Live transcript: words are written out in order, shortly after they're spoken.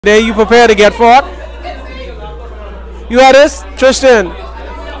There you prepare to get fought? You heard this? Tristan.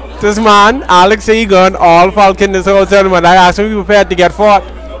 This man, Alex, he gone all Falcon this whole tournament. I asked him if he prepared to get fought.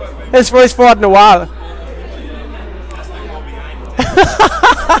 His first fought in a while.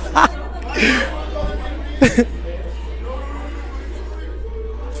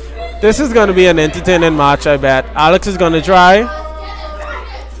 This is going to be an entertaining match, I bet. Alex is going to try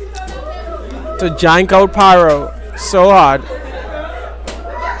to jank out P3RO so hard.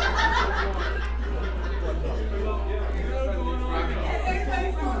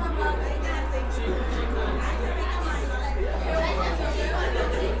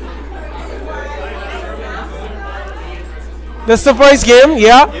 This is the first game,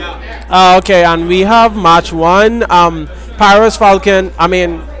 yeah? Okay, and we have match 1. P3RO's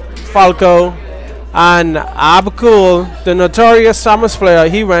Falco, and Abcool, the notorious Samus player,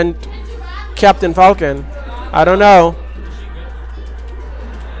 he went Captain Falcon. I don't know.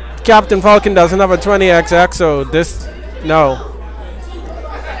 Captain Falcon doesn't have a 20XX, so this, no.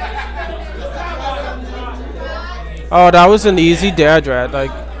 Oh, that was an easy dare, Dread.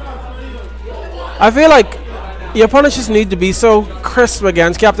 Like, I feel like your opponents just need to be so crisp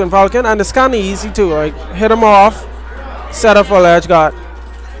against Captain Falcon, and it's kind of easy too. Like, hit him off, set up a ledge guard.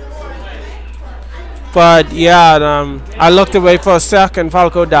 But yeah, I looked away for a second.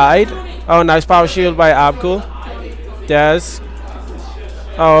 Falco died. Oh, nice power shield by Abcool. Des.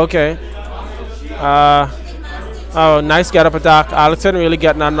 Oh, okay. Oh, nice get up attack. Alex didn't really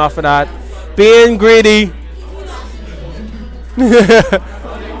get nothing off of that. Being greedy.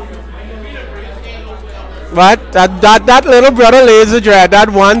 What? That little brother laser, Dread. That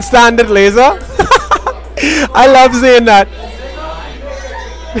one standard laser. I love seeing that.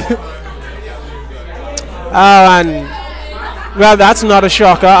 And well, that's not a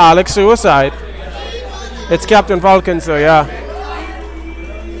shocker. Alex suicide. It's Captain Falcon, so yeah.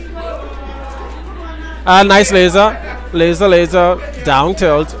 Nice laser. Laser. Down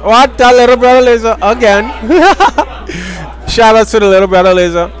tilt. What? That little brother laser again. Shout out to the little brother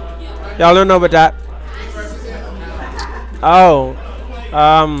laser. Y'all don't know about that. Oh.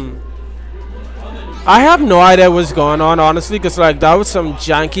 I have no idea what's going on, honestly, because like that was some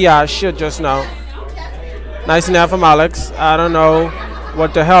janky ass shit just now. Nice enough from Alex. I don't know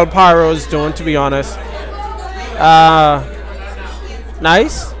what the hell P3RO is doing, to be honest.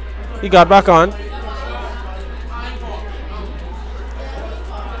 Nice. He got back on.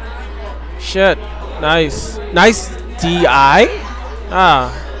 Shit. Nice. Nice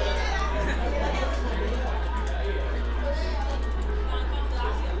T.I.R.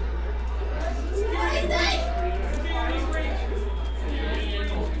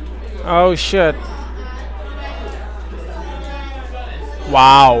 Oh shit.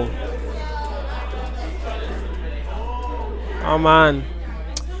 Wow. Oh man.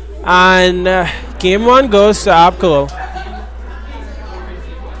 And game 1 goes to Abcool.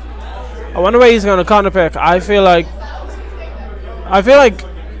 I wonder where he's gonna counter pick. I feel like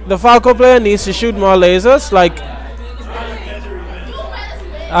the Falco player needs to shoot more lasers. Like,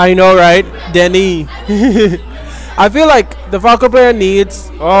 I know, right? Denny. I feel like the Falco player needs.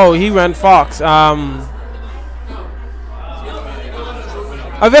 Oh, he went Fox.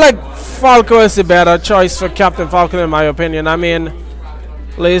 I feel like Falco is the better choice for Captain Falcon, in my opinion. I mean,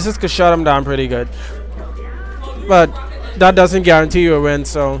 lasers could shut him down pretty good, but that doesn't guarantee you a win.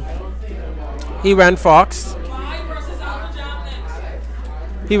 So he went Fox.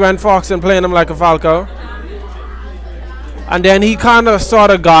 He went Fox and playing him like a Falco, and then he kind of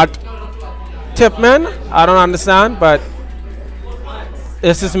sort of got Tipman. I don't understand, but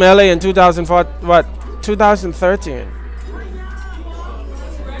this is melee in 2004. What? 2013.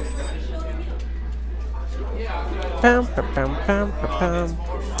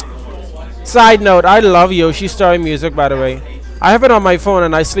 Side note, I love Yoshi's Story music, by the way. I have it on my phone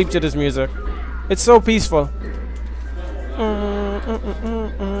and I sleep to this music. It's so peaceful.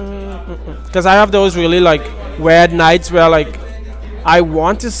 Because I have those really like weird nights where like I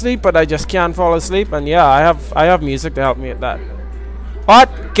want to sleep but I just can't fall asleep, and yeah, I have music to help me with that.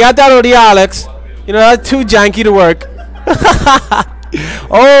 What? Get that out of here, Alex. You know, that's too janky to work.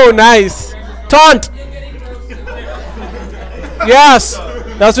 Oh, nice. Taunt! Yes,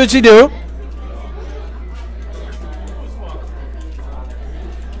 that's what you do.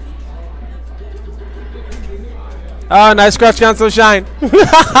 Oh, nice scratch cancel shine.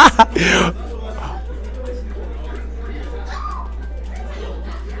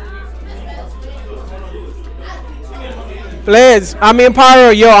 Please, I mean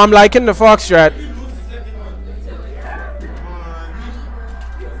P3RO, yo, I'm liking the Fox strat.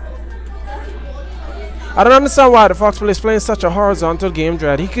 I don't understand why the Fox player is playing such a horizontal game,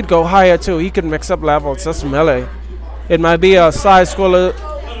 Dread. He could go higher too. He could mix up levels. That's melee. It might be a side-scroller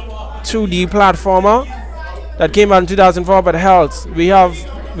 2D platformer that came out in 2004, but hells, we have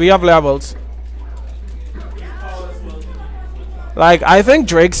levels. Like, I think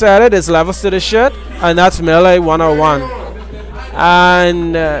Drake said it, is levels to the shit, and that's melee 101.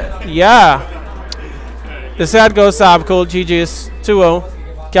 And yeah, the set goes to Abcool. GG's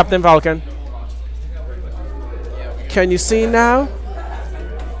 2-0, Captain Falcon. Can you see now?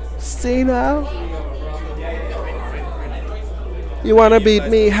 See now? You wanna beat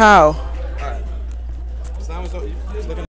me? How?